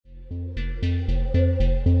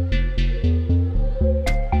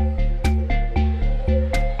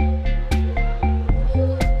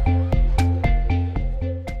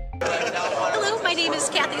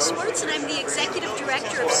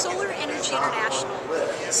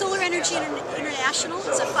International. Solar Energy International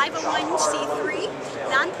is a 501c3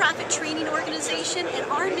 nonprofit training organization, and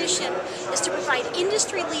our mission is to provide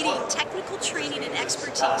industry-leading technical training and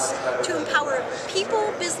expertise to empower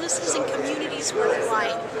people, businesses, and communities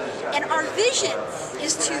worldwide. And our vision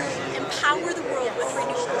is to empower the world with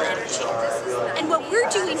renewable energy. And what we're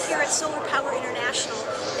doing here at Solar Power International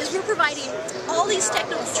is we're providing all these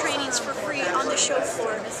technical trainings for free on the show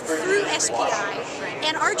floor through SPI.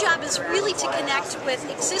 And our job is really to connect with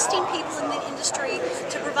existing people in the industry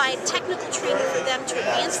to provide technical training for them to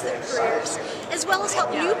advance their careers, as well as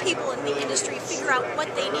help new people in the industry figure out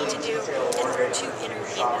what they need to do in order to enter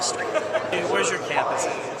the industry. Where's your campus?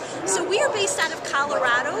 So we are based out of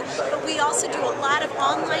Colorado, but we also do a lot of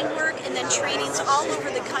online work and then trainings all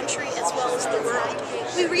over the country as well as the world.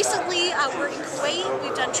 We recently were in Kuwait.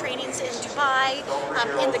 We've done trainings in Dubai,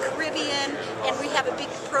 in the Caribbean, and we have a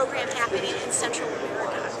big program happening in Central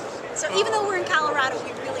America. So even though we're in Colorado,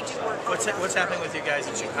 we really do work. What's happening with you guys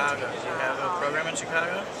in Chicago? Do you have a program in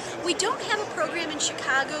Chicago? We don't have a program in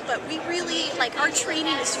Chicago, but we really, our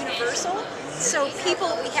training is universal. So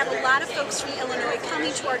we have a lot of folks from Illinois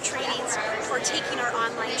coming to our trainings or taking our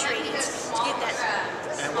online trainings to get that.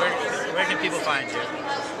 And where can people find you?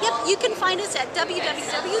 Yep, you can find us at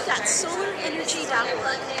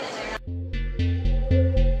www.solarenergy.org.